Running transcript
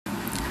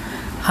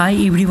Hi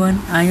everyone,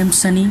 I am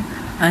Sunny.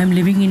 I am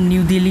living in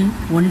New Delhi.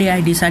 One day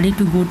I decided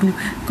to go to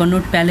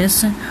Connaught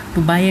Palace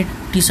to buy a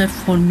t-shirt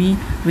for me.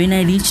 When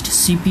I reached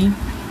CP,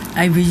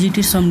 I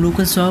visited some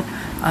local shop.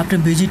 After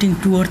visiting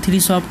 2 or 3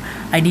 shops,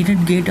 I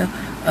didn't get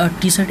a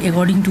t-shirt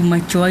according to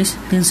my choice.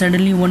 Then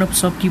suddenly one of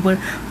shopkeeper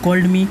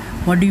called me.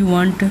 What do you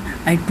want?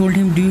 I told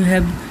him, do you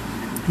have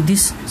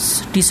this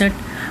t-shirt?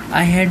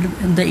 I had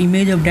the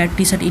image of that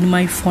t-shirt in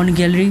my phone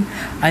gallery.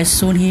 I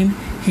showed him.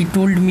 He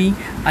told me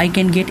I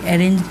can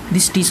arrange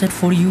this t-shirt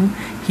for you.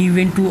 He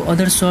went to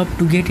other shop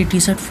to get a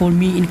t-shirt for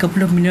me in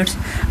couple of minutes.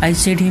 I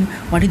said him,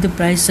 what is the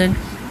price, sir?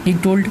 He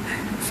told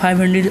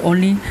 500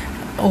 only.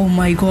 Oh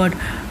my god.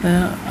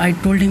 I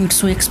told him it's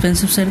so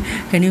expensive, sir.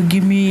 Can you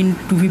give me in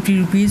 250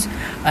 rupees?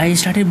 I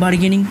started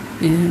bargaining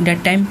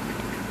that time.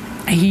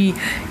 He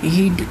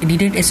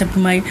didn't accept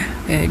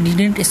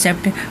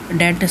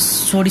that.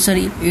 Sorry sir,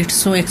 it's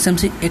so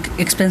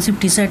expensive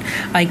t-shirt.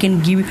 I can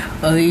give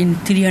in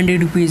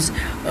 300 rupees.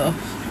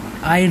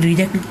 I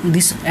reject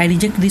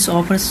this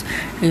offers.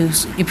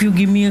 If you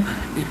give me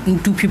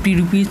 250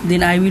 rupees,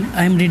 then I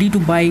am ready to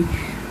buy.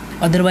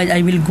 Otherwise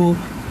I will go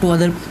to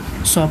other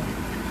shop.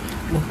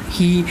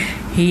 He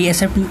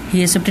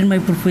accepted my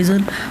proposal.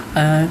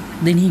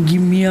 Then he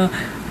give me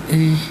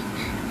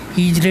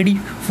he is ready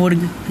for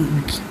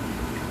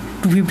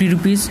 250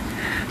 rupees.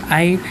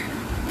 I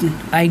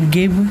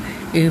gave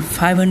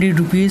 500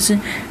 rupees,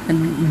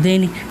 and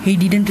then he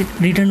didn't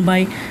return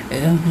by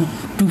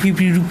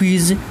 250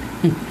 rupees.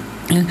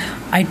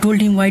 I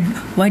told him,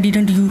 why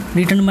didn't you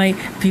return my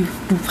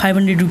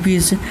 500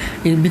 rupees?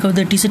 Because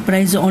the t-shirt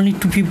price is only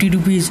 250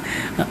 rupees.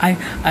 I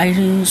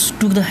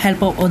took the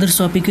help of other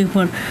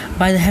shopkeeper.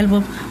 By the help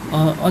of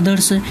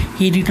others,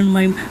 he returned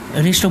my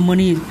rest of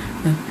money.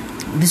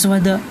 This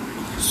was the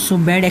so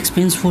bad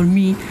experience for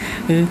me.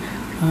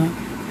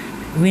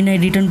 When I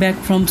returned back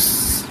from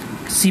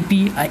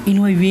CP, in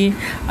my way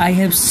I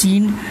have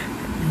seen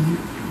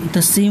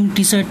the same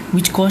t-shirt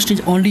which cost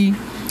only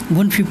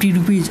 150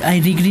 rupees. I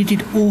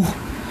regretted. Oh,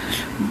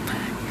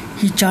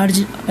 he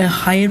charged a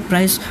higher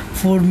price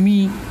for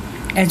me,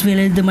 as well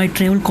as my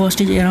travel cost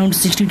is around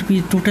 60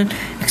 rupees. Total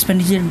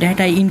expenditure that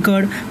I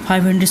incurred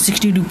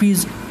 560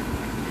 rupees.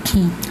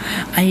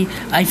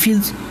 I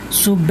feel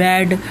so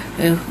bad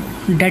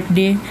that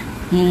day.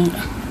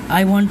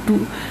 I want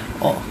to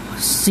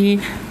say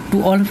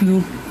to all of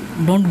you,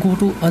 don't go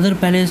to other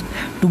palace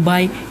to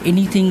buy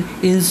anything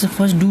else.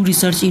 First do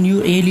research in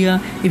your area.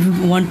 If you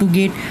want to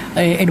get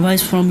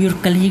advice from your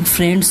colleague,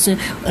 friends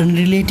and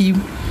relative,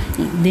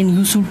 then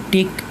you should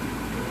take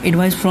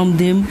advice from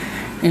them.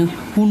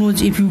 Who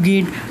knows, if you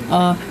get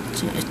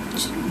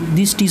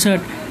this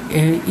t-shirt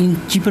in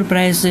cheaper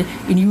price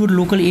in your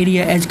local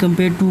area as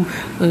compared to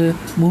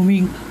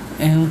moving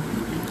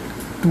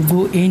to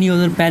go any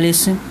other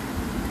palace.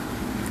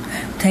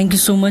 Thank you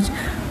so much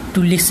to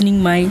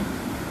listening my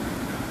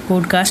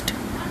podcast.